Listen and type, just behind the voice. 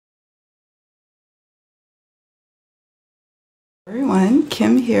Everyone,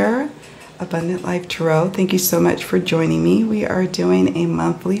 Kim here, Abundant Life Tarot. Thank you so much for joining me. We are doing a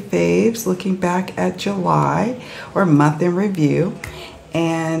monthly faves looking back at July, or month in review.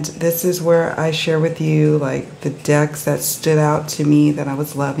 And this is where I share with you like the decks that stood out to me that I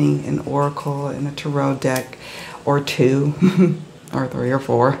was loving, an oracle and a tarot deck or two or three or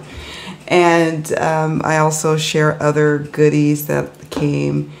four. And I also share other goodies that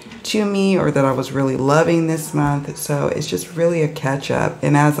came to me or that I was really loving this month. So it's just really a catch up.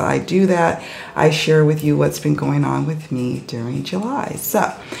 And as I do that, I share with you what's been going on with me during July.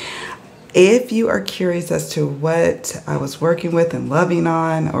 So if you are curious as to what I was working with and loving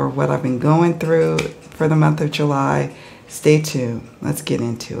on, or what I've been going through for the month of July, stay tuned. Let's get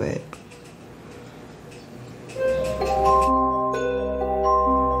into it.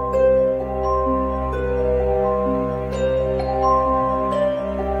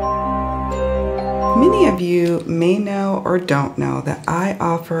 Many of you may know or don't know that I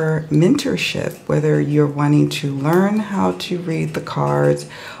offer mentorship, whether you're wanting to learn how to read the cards,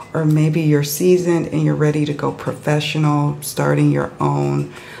 or maybe you're seasoned and you're ready to go professional, starting your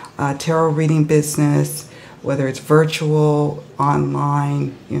own tarot reading business, whether it's virtual,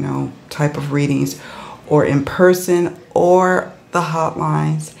 online, type of readings, or in person, or the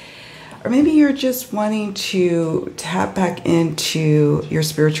hotlines. Or maybe you're just wanting to tap back into your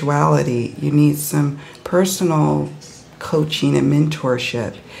spirituality. You need some personal coaching and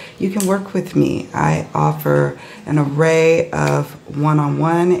mentorship. You can work with me. I offer an array of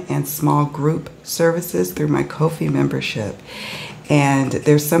one-on-one and small group services through my Ko-fi membership. And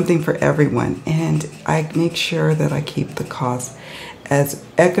there's something for everyone. And I make sure that I keep the cost as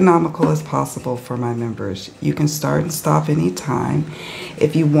economical as possible for my members. You can start and stop anytime.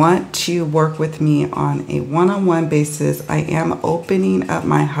 If you want to work with me on a one-on-one basis, I am opening up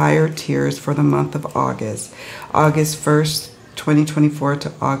my higher tiers for the month of August. August 1st, 2024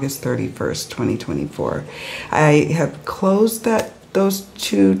 to August 31st, 2024. I have closed those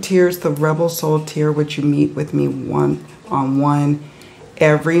two tiers, the Rebel Soul tier, which you meet with me one-on-one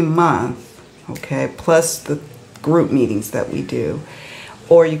every month, okay, plus the group meetings that we do.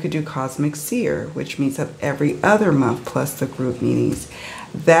 Or you could do Cosmic Seer, which meets up every other month plus the group meetings.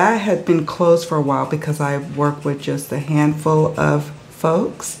 That had been closed for a while because I work with just a handful of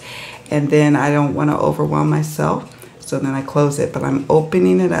folks, and then I don't want to overwhelm myself, so then I close it. But I'm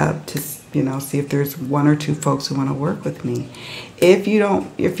opening it up to see if there's one or two folks who want to work with me. If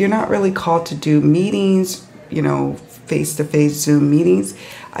you're not really called to do meetings, face-to-face Zoom meetings,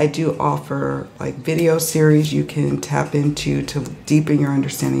 I do offer like video series you can tap into to deepen your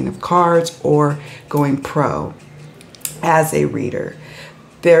understanding of cards, or going pro as a reader.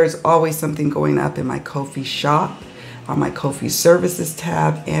 There's always something going up in my Ko-fi shop, on my Ko-fi services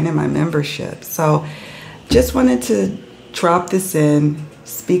tab, and in my membership. So just wanted to drop this in,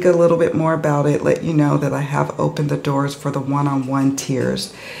 speak a little bit more about it, let you know that I have opened the doors for the one-on-one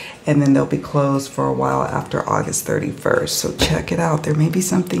tiers. And then they'll be closed for a while after August 31st. So check it out. There may be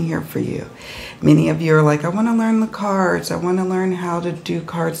something here for you. Many of you are like, I want to learn the cards. I want to learn how to do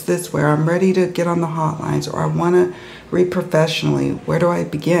cards this way. I'm ready to get on the hotlines, or I want to read professionally. Where do I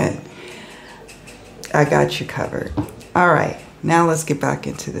begin? I got you covered. All right, now let's get back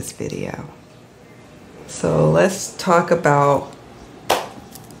into this video. So let's talk about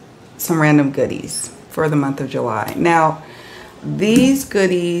some random goodies for the month of July. Now, these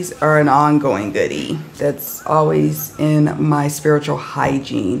goodies are an ongoing goodie that's always in my spiritual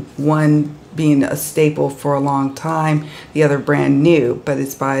hygiene. One being a staple for a long time, the other brand new, but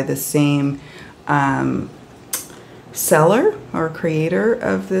it's by the same seller or creator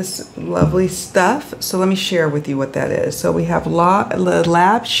of this lovely stuff. So let me share with you what that is. So we have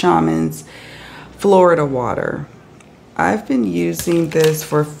Lab Shaman's FloridaWater. I've been using this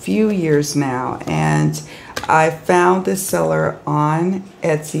for a few years now, and I found this seller on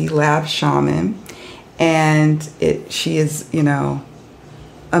Etsy, Lab Shaman, and she is,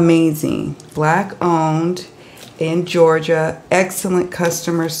 amazing. Black owned in Georgia, excellent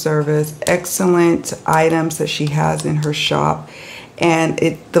customer service, excellent items that she has in her shop. And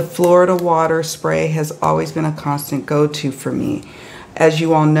the FloridaWater spray has always been a constant go-to for me. As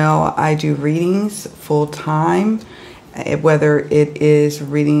you all know, I do readings full time, whether it is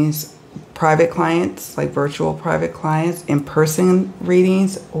readings private clients, like virtual private clients, in-person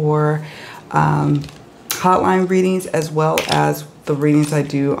readings, or hotline readings, as well as the readings I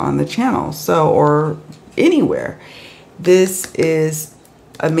do on the channel, or anywhere. This is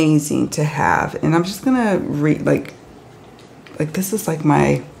amazing to have, and I'm just gonna read like this is like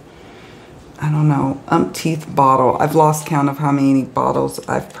my I don't know, umpteenth bottle. I've lost count of how many bottles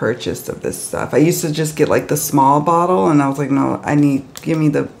I've purchased of this stuff. I used to just get like the small bottle, and I was like, no, give me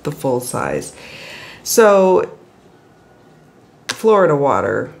the full size. So,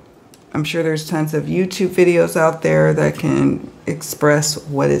 FloridaWater. I'm sure there's tons of YouTube videos out there that can express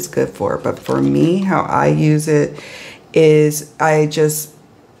what it's good for. But for me, how I use it is I just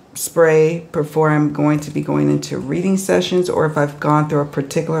spray before I'm going to be going into reading sessions, or if I've gone through a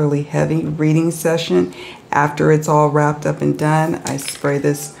particularly heavy reading session. After it's all wrapped up and done, I spray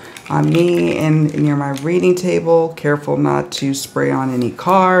this on me and near my reading table, careful not to spray on any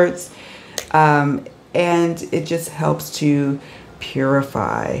cards. And it just helps to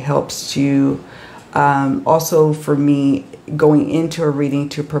purify, helps to also for me going into a reading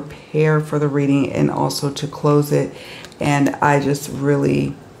to prepare for the reading and also to close it. And I just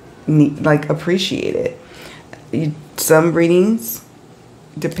really appreciate it. Some readings,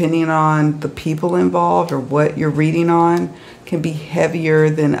 depending on the people involved or what you're reading on, can be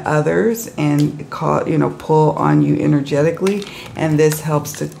heavier than others and pull on you energetically. And this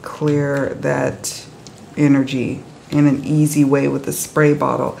helps to clear that energy in an easy way with the spray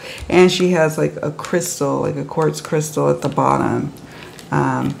bottle. And she has like a crystal, like a quartz crystal at the bottom.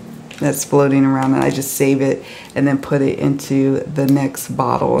 That's floating around, and I just save it and then put it into the next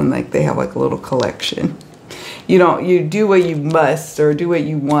bottle, and like they have like a little collection. You do what you must or do what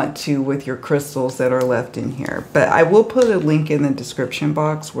you want to with your crystals that are left in here. But I will put a link in the description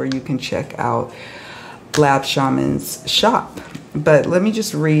box where you can check out Lab Shaman's shop. But let me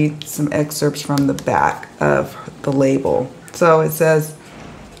just read some excerpts from the back of the label. So it says,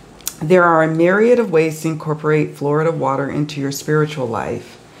 there are a myriad of ways to incorporate FloridaWater into your spiritual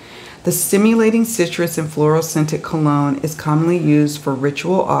life. The stimulating citrus and floral scented cologne is commonly used for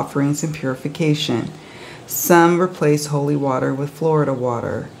ritual offerings and purification. Some replace holy water with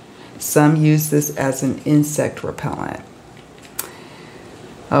FloridaWater. Some use this as an insect repellent.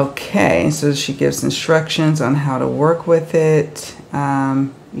 Okay, so she gives instructions on how to work with it.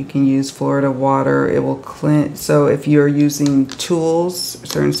 You can use FloridaWater. It will cleanse. So if you're using tools,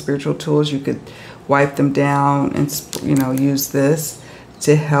 certain spiritual tools, you could wipe them down and use this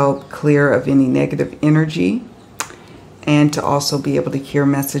to help clear of any negative energy, and to also be able to hear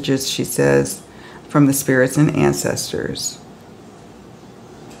messages, she says, from the spirits and ancestors.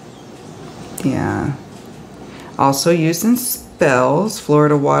 Yeah. Also used in spells,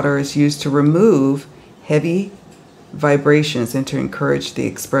 FloridaWater is used to remove heavy vibrations and to encourage the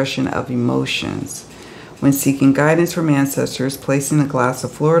expression of emotions. When seeking guidance from ancestors, placing a glass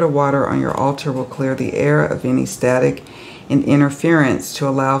of FloridaWater on your altar will clear the air of any static and interference to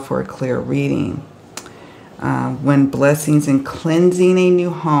allow for a clear reading. When blessings and cleansing a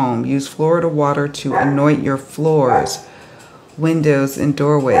new home, use FloridaWater to anoint your floors, windows, and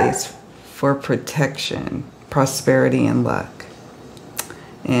doorways for protection, prosperity, and luck.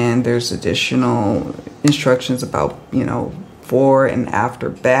 And there's additional instructions about, before and after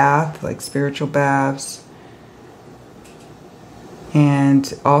bath, like spiritual baths.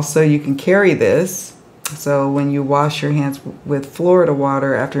 And also you can carry this. So when you wash your hands with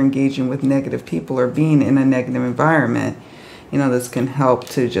FloridaWater after engaging with negative people or being in a negative environment, this can help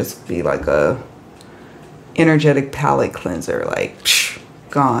to just be like a energetic palate cleanser, like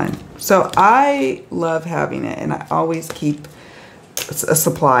gone. So I love having it, and I always keep a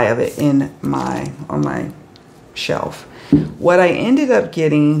supply of it on my shelf. What I ended up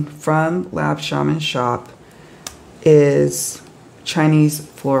getting from Lab Shaman's shop is Chinese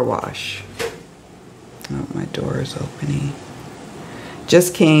floor wash. Oh, my door is opening.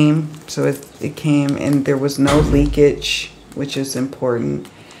 Just came, so it came and there was no leakage, which is important.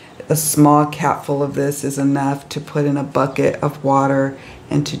 A small capful of this is enough to put in a bucket of water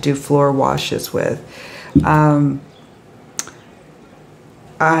and to do floor washes with.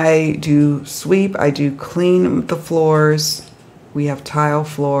 I do sweep, I do clean the floors. We have tile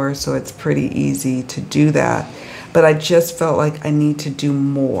floors, so it's pretty easy to do that. But I just felt like I need to do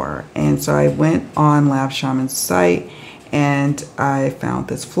more. And so I went on Lab Shaman's site and I found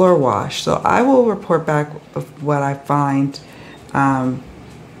this floor wash. So I will report back of what I find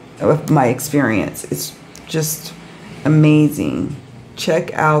of my experience. It's just amazing.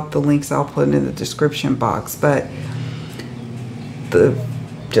 Check out the links I'll put in the description box. But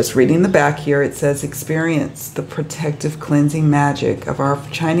just reading the back here, it says, experience the protective cleansing magic of our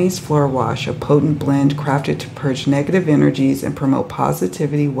Chinese floor wash, a potent blend crafted to purge negative energies and promote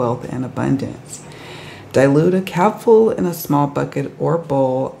positivity, wealth, and abundance. Dilute a capful in a small bucket or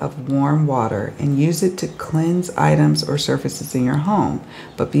bowl of warm water and use it to cleanse items or surfaces in your home,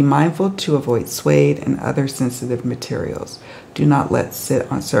 but be mindful to avoid suede and other sensitive materials. Do not let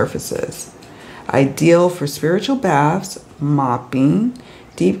sit on surfaces. Ideal for spiritual baths, mopping,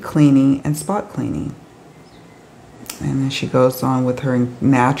 deep cleaning, and spot cleaning. And then she goes on with her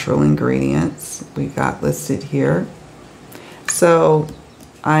natural ingredients we got listed here. So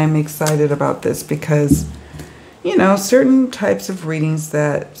I'm excited about this because, you know, certain types of readings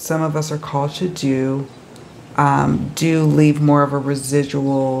that some of us are called to do leave more of a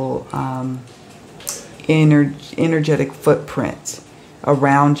residual energetic footprint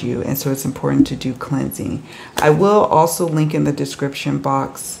around you, and so it's important to do cleansing. I will also link in the description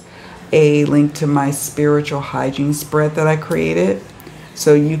box a link to my spiritual hygiene spread that I created,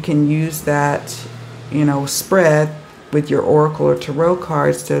 so you can use that, you know, spread with your oracle or tarot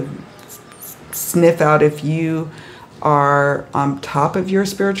cards to sniff out if you are on top of your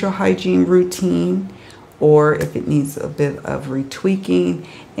spiritual hygiene routine, or if it needs a bit of retweaking,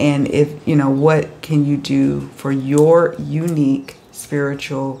 and if, you know, what can you do for your unique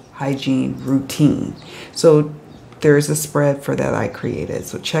spiritual hygiene routine. So there's a spread for that I created.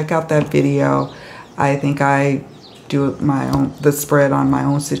 So check out that video. I think I do the spread on my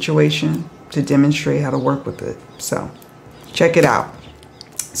own situation to demonstrate how to work with it. So check it out.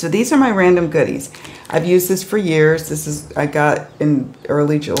 So these are my random goodies. I've used this for years. I got in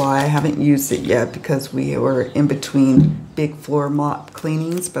early July. I haven't used it yet because we were in between big floor mop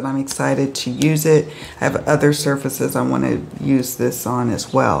cleanings, but I'm excited to use it. I have other surfaces I want to use this on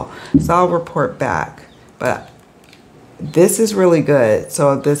as well. So I'll report back. But this is really good.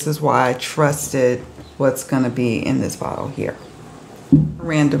 So this is why I trusted what's going to be in this bottle here.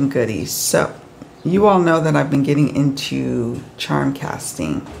 Random goodies. So you all know that I've been getting into charm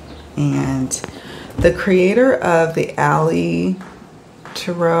casting, and the creator of the Alley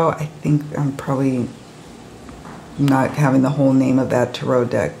Tarot, I think I'm probably not having the whole name of that tarot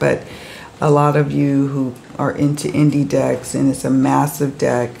deck, but a lot of you who are into indie decks, and it's a massive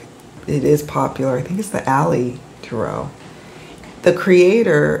deck, it is popular. I think it's the Alley Tarot. The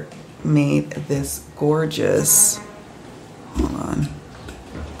creator made this gorgeous, hold on,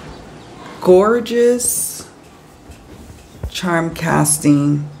 gorgeous charm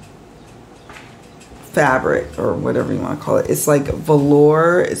casting fabric, or whatever you want to call it. It's like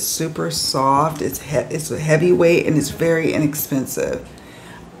velour. It's super soft. It's a heavyweight, and it's very inexpensive.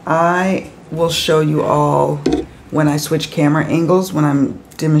 I will show you all when I switch camera angles when I'm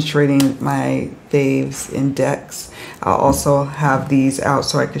demonstrating my faves in decks. I'll also have these out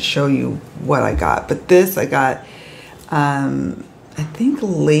so I could show you what I got. But this I got I think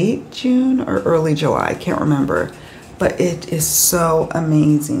late June or early July. I can't remember. But it is so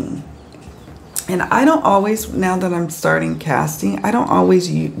amazing. And I don't always, now that I'm starting casting, I don't always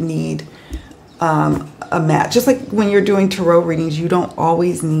need a mat. Just like when you're doing tarot readings, you don't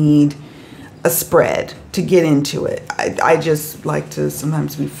always need a spread to get into it. I just like to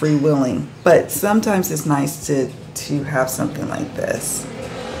sometimes be freewheeling. But sometimes it's nice to have something like this.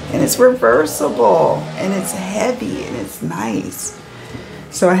 And it's reversible, and it's heavy, and it's nice.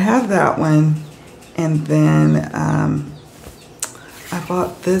 So I have that one. And then I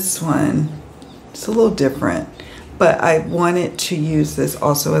bought this one. It's a little different, but I wanted to use this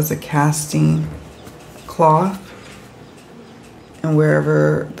also as a casting cloth. And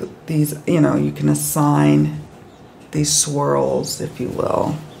wherever these, you know, you can assign these swirls, if you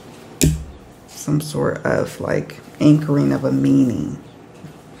will, some sort of like anchoring of a meaning.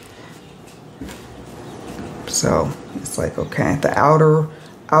 So it's like, okay, the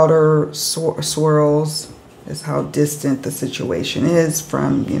outer swirls is how distant the situation is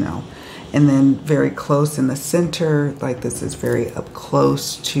from, you know, and then very close in the center, like this is very up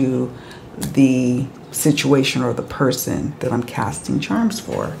close to the situation or the person that I'm casting charms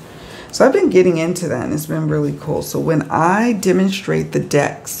for. So I've been getting into that, and it's been really cool. So when I demonstrate the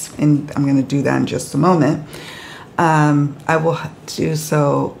decks, and I'm going to do that in just a moment, I will do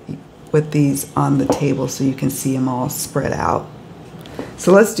so with these on the table so you can see them all spread out.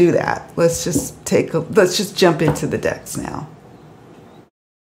 So let's do that. Let's just jump into the decks now.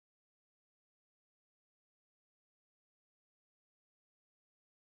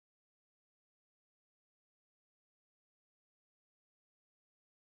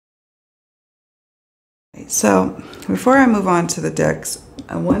 So before I move on to the decks,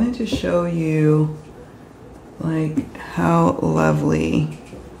 I wanted to show you like how lovely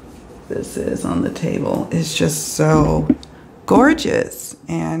this is on the table. It's just so gorgeous.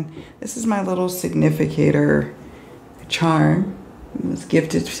 And this is my little significator charm. It was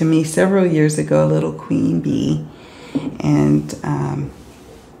gifted to me several years ago, a little queen bee. And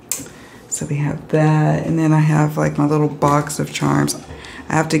so we have that. And then I have like my little box of charms.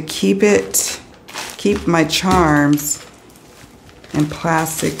 I have to keep my charms in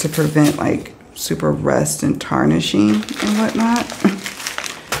plastic to prevent like super rust and tarnishing and whatnot.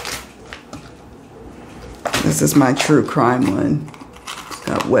 This is my true crime one. It's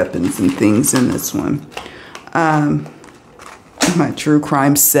got weapons and things in this one. My true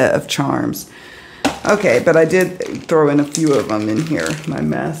crime set of charms. Okay, but I did throw in a few of them in here, my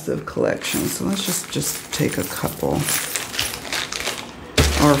massive collection. So let's just take a couple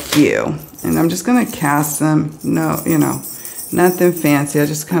or a few. And I'm just gonna cast them. No, you know, nothing fancy. I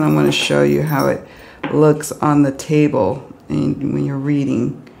just kind of want to show you how it looks on the table and when you're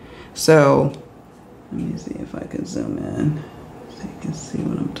reading. So let me see if I can zoom in so you can see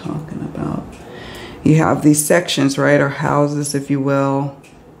what I'm talking about. You have these sections, right, or houses, if you will,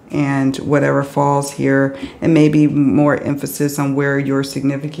 and whatever falls here, and maybe more emphasis on where your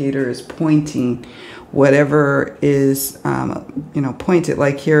significator is pointing, whatever is, you know, pointed.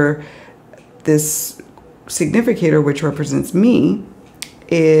 Like here, this significator, which represents me,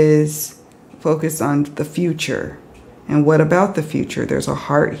 is focused on the future. And what about the future? There's a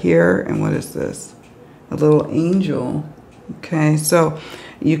heart here, and what is this? A little angel. Okay, so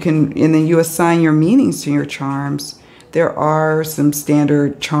you can, and then you assign your meanings to your charms. There are some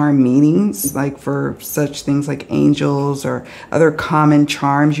standard charm meanings, like for such things like angels or other common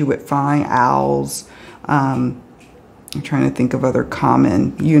charms you would find, owls. I'm trying to think of other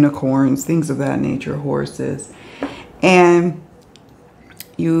common, unicorns, things of that nature, horses. And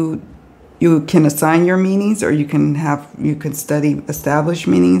you can assign your meanings, or you can study established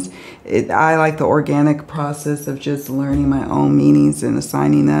meanings. I like the organic process of just learning my own meanings and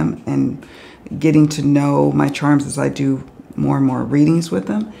assigning them and getting to know my charms as I do more and more readings with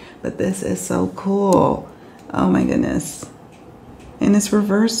them. But this is so cool. Oh my goodness. And it's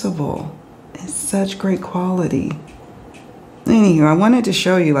reversible. It's such great quality. Anywho, I wanted to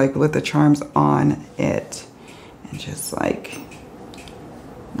show you like with the charms on it. And just like,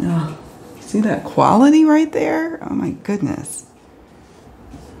 oh, see that quality right there? Oh my goodness.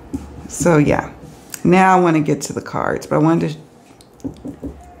 So yeah, now I want to get to the cards, but I wanted to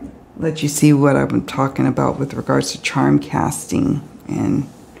let you see what I've been talking about with regards to charm casting and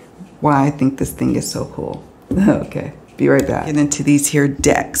why I think this thing is so cool. Okay, be right back. Get into these here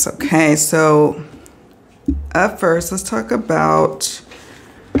decks. Okay, so up first, let's talk about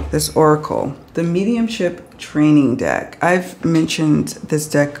this Oracle, the Mediumship Training Deck. I've mentioned this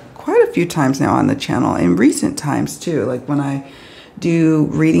deck quite a few times now on the channel, in recent times too, like when I do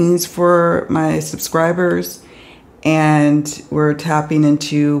readings for my subscribers and we're tapping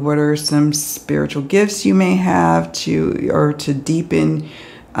into what are some spiritual gifts you may have to deepen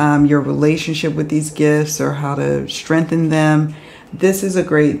your relationship with these gifts or how to strengthen them. This is a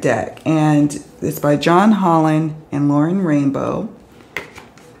great deck, and it's by John Holland and Lauren Rainbow.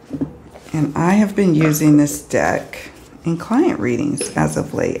 And I have been using this deck in client readings as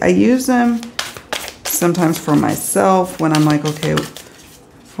of late. I use them sometimes for myself when I'm like, okay,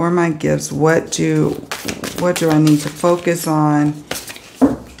 for my gifts, what do I need to focus on?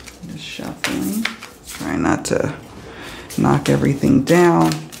 Just shuffling, trying not to knock everything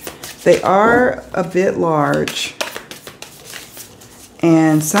down. They are a bit large,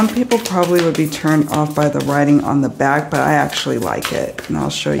 and some people probably would be turned off by the writing on the back, but I actually like it, and I'll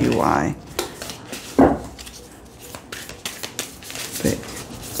show you why.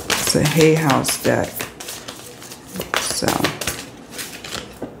 It's a Hay House deck. So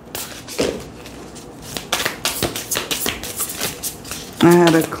I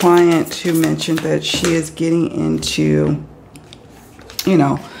had a client who mentioned that she is getting into, you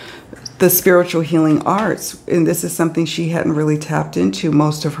know, the spiritual healing arts, and this is something she hadn't really tapped into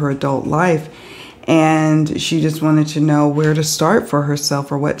most of her adult life, and she just wanted to know where to start for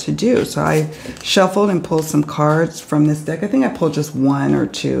herself or what to do. So I shuffled and pulled some cards from this deck. I think I pulled just one or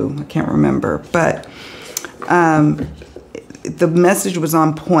two, I can't remember, but the message was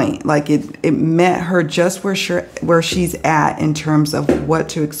on point. Like it met her just where she's at in terms of what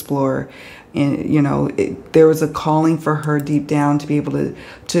to explore. And, you know, there was a calling for her deep down to be able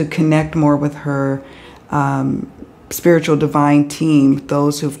to connect more with her spiritual divine team,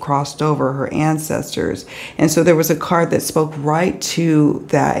 those who've crossed over, her ancestors. And so there was a card that spoke right to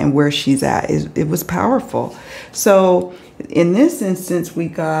that and where she's at. It was powerful. So in this instance, we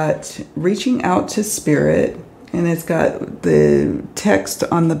got reaching out to spirit, and it's got the text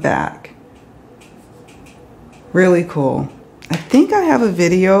on the back. Really cool. I think I have a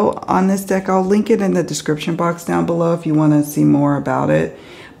video on this deck. I'll link it in the description box down below if you want to see more about it.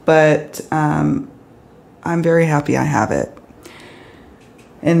 But I'm very happy I have it.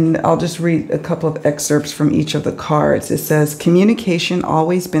 And I'll just read a couple of excerpts from each of the cards. It says, communication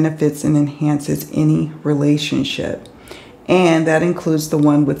always benefits and enhances any relationship. And that includes the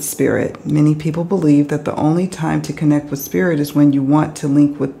one with spirit. Many people believe that the only time to connect with spirit is when you want to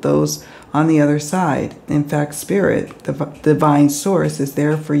link with those on the other side. In fact, spirit, the divine source, is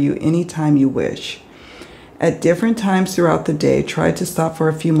there for you anytime you wish. At different times throughout the day, try to stop for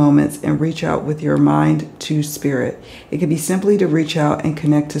a few moments and reach out with your mind to spirit. It could be simply to reach out and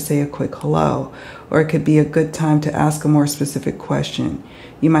connect to say a quick hello, or it could be a good time to ask a more specific question.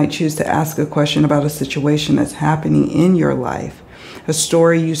 You might choose to ask a question about a situation that's happening in your life, a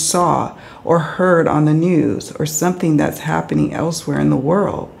story you saw or heard on the news, or something that's happening elsewhere in the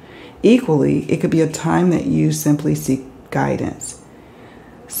world. Equally, it could be a time that you simply seek guidance.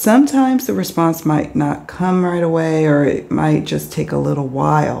 Sometimes the response might not come right away, or it might just take a little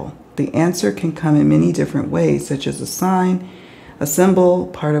while. The answer can come in many different ways, such as a sign, a symbol,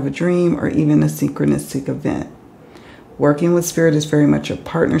 part of a dream, or even a synchronistic event. Working with spirit is very much a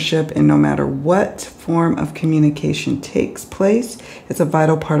partnership, and no matter what form of communication takes place, it's a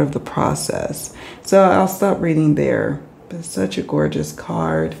vital part of the process. So I'll stop reading there. But it's such a gorgeous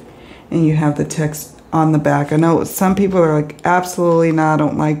card, and you have the text on the back. I know some people are like, absolutely not, I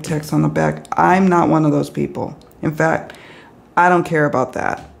don't like text on the back. I'm not one of those people. In fact, I don't care about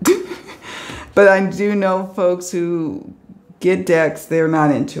that. But I do know folks who get decks, they're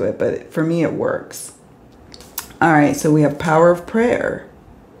not into it, but for me it works. All right, so we have power of prayer.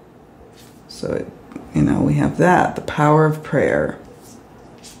 So, we have that, the power of prayer.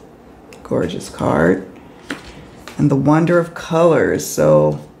 Gorgeous card. And the wonder of colors.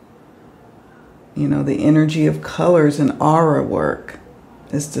 So, the energy of colors and aura work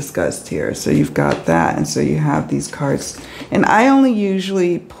is discussed here. So you've got that. And so you have these cards. And I only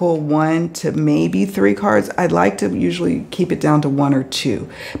usually pull 1 to maybe 3 cards. I'd like to usually keep it down to 1 or 2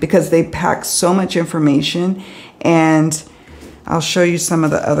 because they pack so much information. And I'll show you some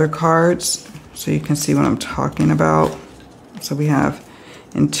of the other cards so you can see what I'm talking about. So we have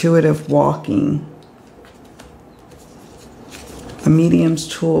intuitive walking, the medium's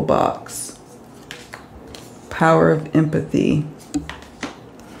toolbox, power of empathy,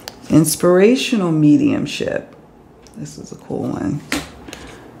 inspirational mediumship. This is a cool one.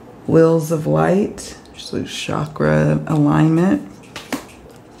 Wheels of light, so chakra alignment,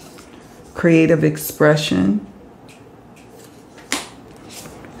 creative expression,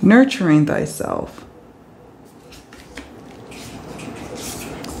 nurturing thyself,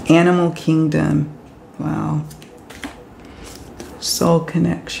 animal kingdom, wow, soul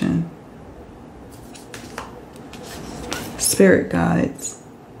connection, spirit guides,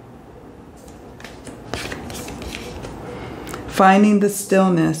 finding the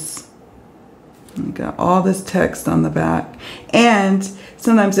stillness. You got all this text on the back. And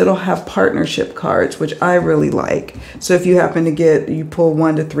sometimes it'll have partnership cards, which I really like. So if you happen to you pull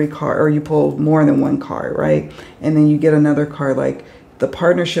 1 to 3 cards, or you pull more than 1 card, right? And then you get another card, like the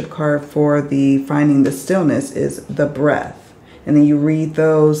partnership card for the finding the stillness is the breath. And then you read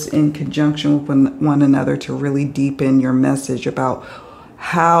those in conjunction with one another to really deepen your message about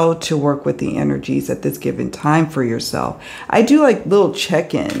how to work with the energies at this given time for yourself. I do like little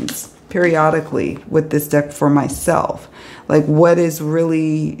check-ins periodically with this deck for myself. Like what is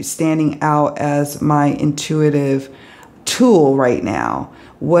really standing out as my intuitive tool right now?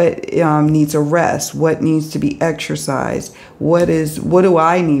 What needs a rest? What needs to be exercised? What do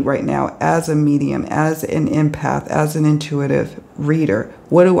I need right now as a medium, as an empath, as an intuitive reader?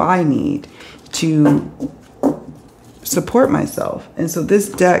 What do I need to support myself? And so this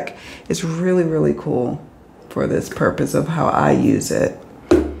deck is really, really cool for this purpose of how I use it.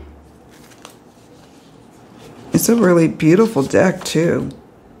 It's a really beautiful deck too.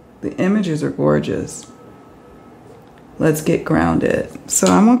 The images are gorgeous. Let's get grounded. So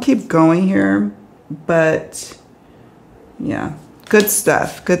I'm gonna keep going here, but yeah, good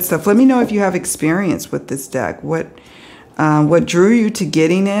stuff, good stuff. Let me know if you have experience with this deck. What drew you to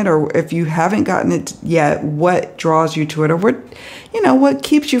getting it, or if you haven't gotten it yet, what draws you to it, or what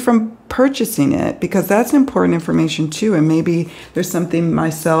keeps you from purchasing it, because that's important information too. And maybe there's something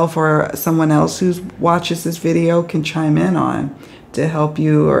myself or someone else who watches this video can chime in on to help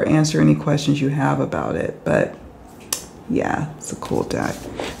you or answer any questions you have about it. But yeah, it's a cool deck.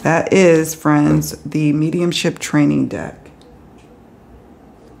 That is, friends, the Mediumship training deck.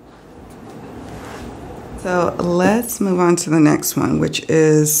 So let's move on to the next one, which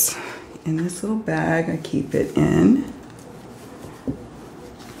is in this little bag I keep it in.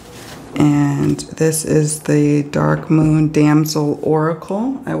 And this is the Dark Moon Damsel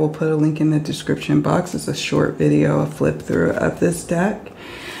Oracle. I will put a link in the description box. It's a short video, a flip through of this deck.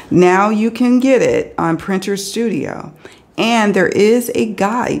 Now you can get it on Printer Studio. And there is a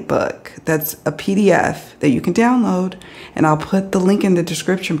guidebook that's a PDF that you can download. And I'll put the link in the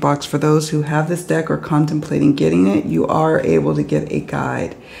description box for those who have this deck or contemplating getting it. You are able to get a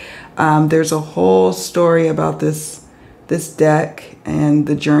guide. There's a whole story about this deck and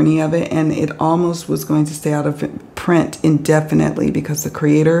the journey of it. And it almost was going to stay out of print indefinitely because the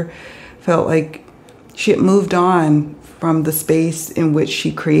creator felt like she had moved on from the space in which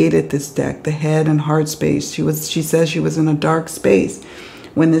she created this deck, the head and heart space. She says she was in a dark space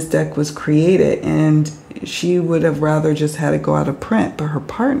when this deck was created, and she would have rather just had it go out of print. But her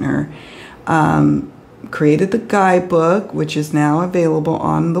partner created the guidebook, which is now available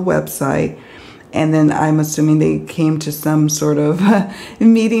on the website. And then I'm assuming they came to some sort of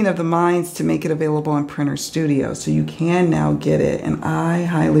meeting of the minds to make it available on Printer Studio. So you can now get it, and I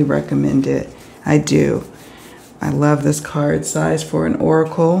highly recommend it. I do. I love this card size for an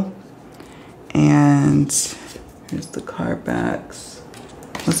oracle. And here's the card backs.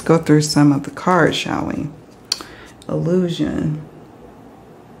 Let's go through some of the cards, shall we? Illusion.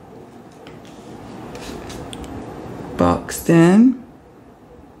 Boxed in.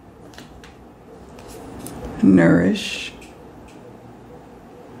 Nourish.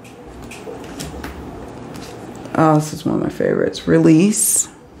 Oh, this is one of my favorites. Release.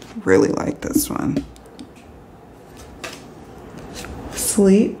 Really like this one.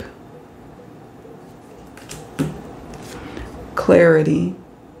 Sleep. Clarity.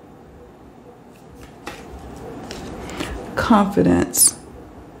 Confidence.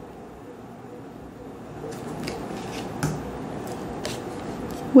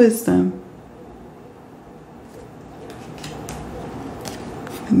 Wisdom.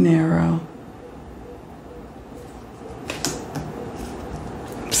 Narrow.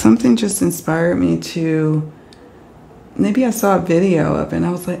 Something just inspired me to, maybe I saw a video of it and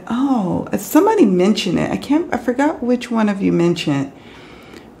I was like, oh, somebody mentioned it. I forgot which one of you mentioned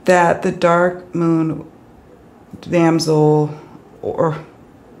that the dark moon damsel, or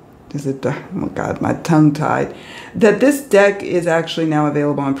is it, oh my God, my tongue tied, that this deck is actually now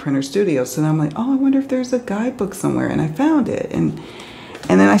available on Printer Studio. So now I'm like, oh, I wonder if there's a guidebook somewhere, and I found it. And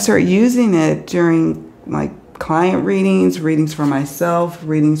then I started using it during like client readings for myself,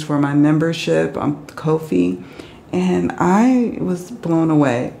 readings for my membership on Ko-fi, and I was blown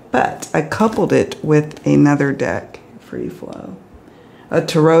away. But I coupled it with another deck, Free Flow, a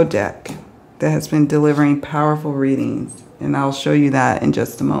tarot deck that has been delivering powerful readings, and I'll show you that in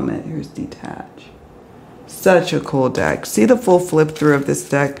just a moment. Here's Detach. Such a cool deck. See the full flip through of this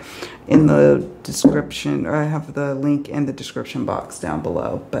deck in the description, or I have the link in the description box down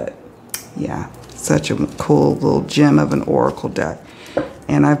below. But yeah, such a cool little gem of an oracle deck,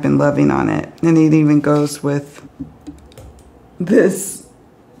 and I've been loving on it. And it even goes with this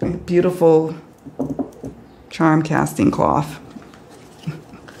beautiful charm casting cloth.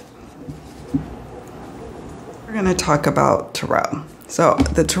 We're going to talk about tarot. So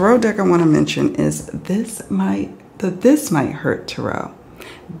the tarot deck I want to mention is This Might Hurt Tarot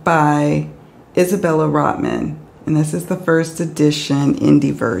by Isabella Rotman, and this is the first edition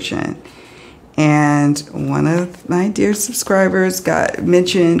indie version. And one of my dear subscribers got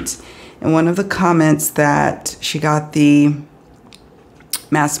mentioned in one of the comments that she got the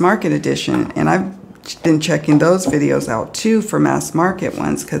mass market edition, and I've been checking those videos out too for mass market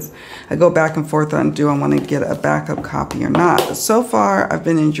ones, because I go back and forth on, do I want to get a backup copy or not. But so far I've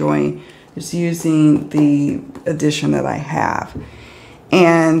been enjoying just using the edition that I have.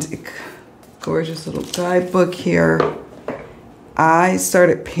 And gorgeous little guidebook here. I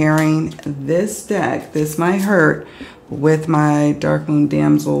started pairing this deck, This Might Hurt, with my Dark Moon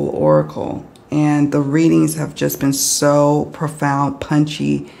Damsel Oracle, and the readings have just been so profound,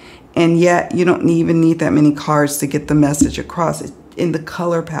 punchy, and yet you don't even need that many cards to get the message across. In the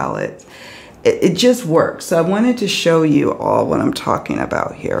color palette, it just works. So I wanted to show you all what I'm talking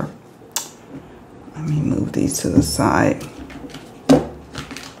about here. Let me move these to the side.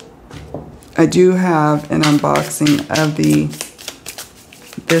 I do have an unboxing of the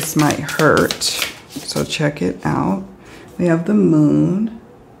This Might Hurt, so check it out. We have the moon,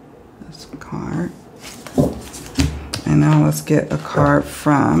 this card, and now let's get a card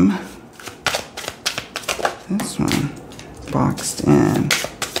from this one, boxed in.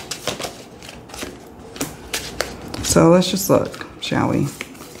 So let's just look, shall we?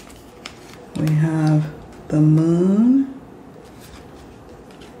 We have the moon,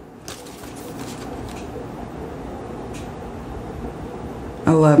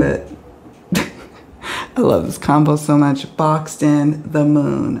 I love it. I love this combo so much. Boxed in, the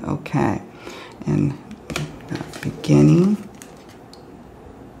moon. Okay. And got beginning.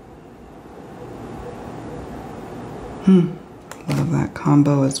 Love that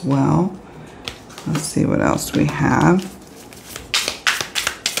combo as well. Let's see what else we have.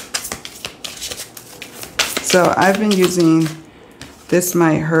 So I've been using This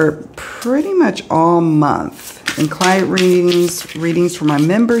Might Hurt pretty much all month in client readings, readings for my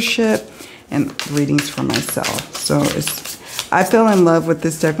membership, and readings for myself. So I fell in love with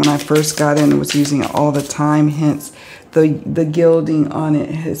this deck when I first got in and was using it all the time, hence the gilding on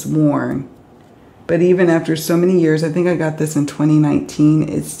it has worn. But even after so many years, I think I got this in 2019,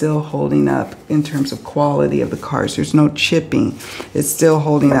 it's still holding up in terms of quality of the cards. There's no chipping. It's still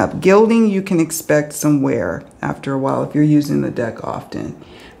holding up. Gilding, you can expect some wear after a while if you're using the deck often.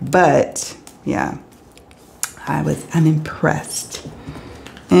 But, yeah, I'm impressed.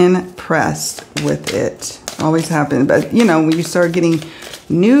 Impressed with it. Always happens. But, you know, when you start getting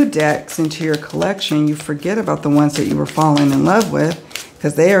new decks into your collection, you forget about the ones that you were falling in love with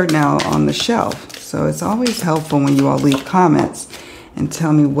because they are now on the shelf. So it's always helpful when you all leave comments and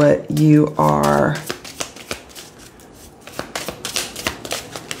tell me what you are,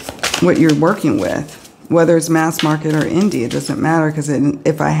 what you're working with. Whether it's mass market or indie, it doesn't matter, because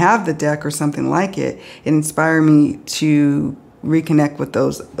if I have the deck or something like it, it inspired me to reconnect with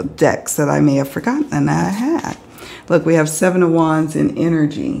those decks that I may have forgotten that I had. Look, we have Seven of Wands in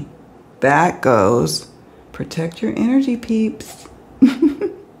energy. That goes, protect your energy, peeps.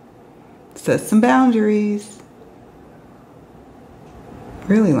 Set some boundaries.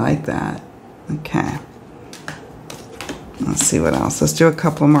 Really like that. Okay. Let's see what else. Let's do a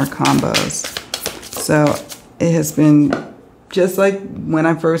couple more combos. So it has been just like when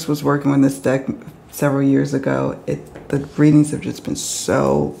I first was working with this deck several years ago. The readings have just been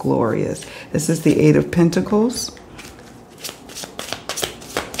so glorious. This is the Eight of Pentacles.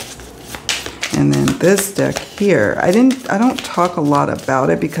 And then this deck here, I don't talk a lot about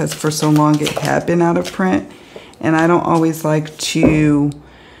it because for so long it had been out of print. And I don't always like to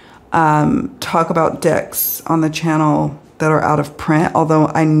talk about decks on the channel that are out of print. Although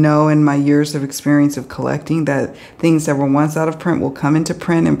I know in my years of experience of collecting that things that were once out of print will come into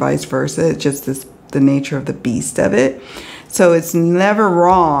print and vice versa. It's just the nature of the beast of it. So it's never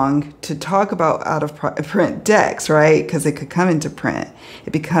wrong to talk about out of print decks, right? Because it could come into print.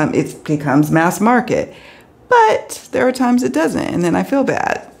 It becomes mass market. But there are times it doesn't. And then I feel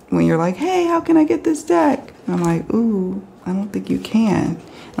bad when you're like, hey, how can I get this deck? And I'm like, ooh, I don't think you can.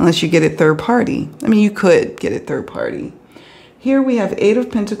 Unless you get it third party. I mean, you could get it third party. Here we have Eight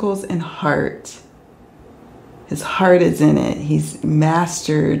of Pentacles and Heart. His heart is in it. He's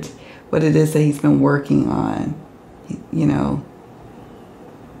mastered what it is that he's been working on. You know,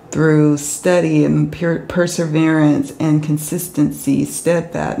 through study and perseverance and consistency,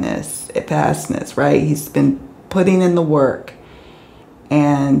 steadfastness, right? He's been putting in the work,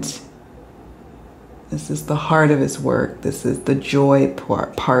 and this is the heart of his work. This is the joy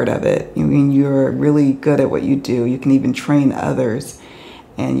part of it. I mean, you're really good at what you do. You can even train others,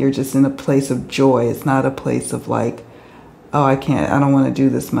 and you're just in a place of joy. It's not a place of like, oh, I don't want to do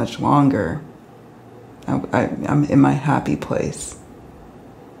this much longer. I'm in my happy place.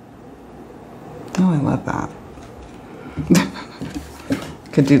 Oh, I love that.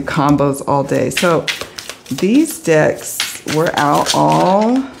 Could do combos all day. So these decks were out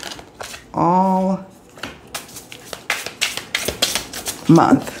all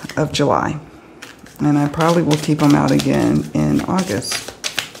month of July. And I probably will keep them out again in August.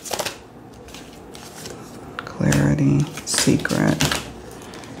 Clarity, Secret.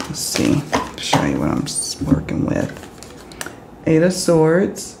 Let's see. Show you what I'm working with. Eight of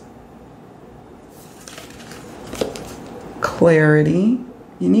Swords. Clarity.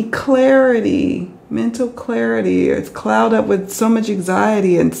 You need clarity. Mental clarity. It's clouded up with so much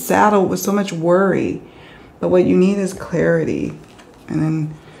anxiety and saddled with so much worry. But what you need is clarity. And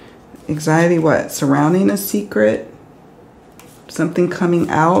then anxiety, what? Surrounding a secret. Something coming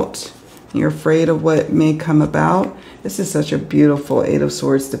out. You're afraid of what may come about. This is such a beautiful Eight of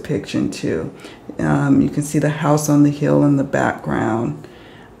Swords depiction too. You can see the house on the hill in the background.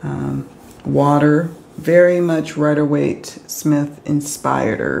 Water, very much Rider-Waite-Smith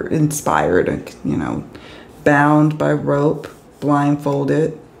inspired, you know, bound by rope,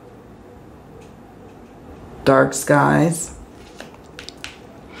 blindfolded. Dark skies.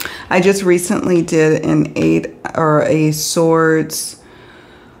 I just recently did a Swords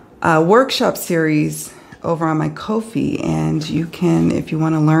workshop series over on my Ko-fi, and you can, if you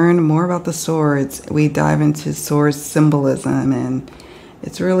want to learn more about the swords, we dive into sword symbolism and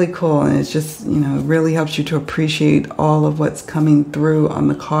It's really cool, and it's just, you know, it really helps you to appreciate all of what's coming through on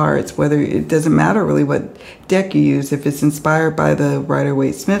the cards, whether it doesn't matter really what deck you use. If it's inspired by the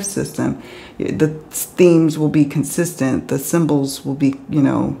Rider-Waite-Smith system, the themes will be consistent. The symbols will be, you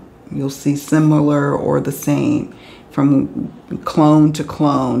know, you'll see similar or the same from clone to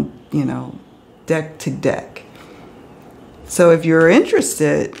clone, you know, deck to deck. So if you're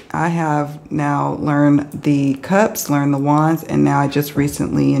interested, I have now learned the cups, learned the wands, and now I just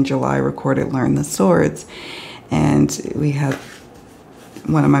recently in July recorded Learn the Swords. And we have,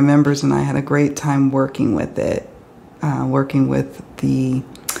 one of my members and I had a great time working with it, working with the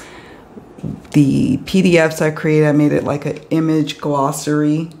PDFs I created. I made it like an image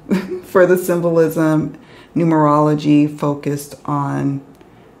glossary for the symbolism, numerology focused on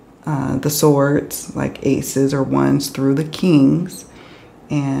the swords, like aces or ones through the kings,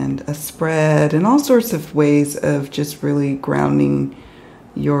 and a spread, and all sorts of ways of just really grounding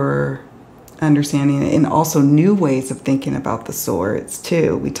your understanding, and also new ways of thinking about the swords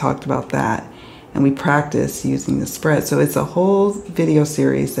too. We talked about that, and we practice using the spread. So it's a whole video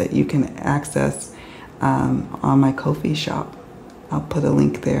series that you can access on my Ko-fi shop. I'll put a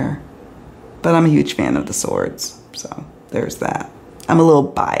link there. But I'm a huge fan of the swords, so there's that. I'm a little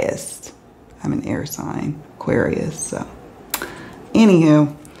biased. I'm an air sign, Aquarius, so.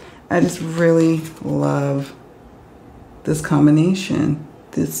 Anywho, I just really love this combination,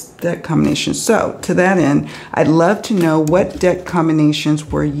 this deck combination. So to that end, I'd love to know what deck combinations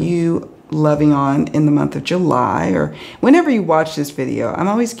were you loving on in the month of July, or whenever you watch this video. I'm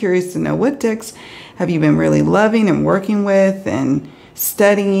always curious to know what decks have you been really loving and working with and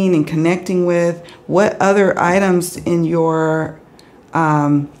studying and connecting with. What other items in your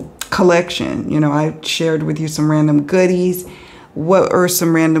collection? You know, I shared with you some random goodies. What are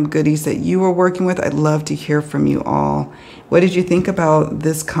some random goodies that you were working with? I'd love to hear from you all. What did you think about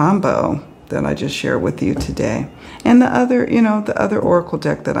this combo that I just shared with you today? And the other, you know, the other Oracle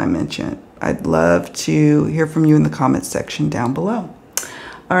deck that I mentioned. I'd love to hear from you in the comments section down below.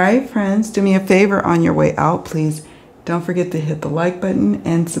 All right, friends, do me a favor on your way out, please. Don't forget to hit the like button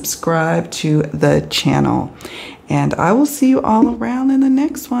and subscribe to the channel. And I will see you all around in the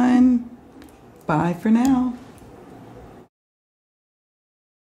next one. Bye for now.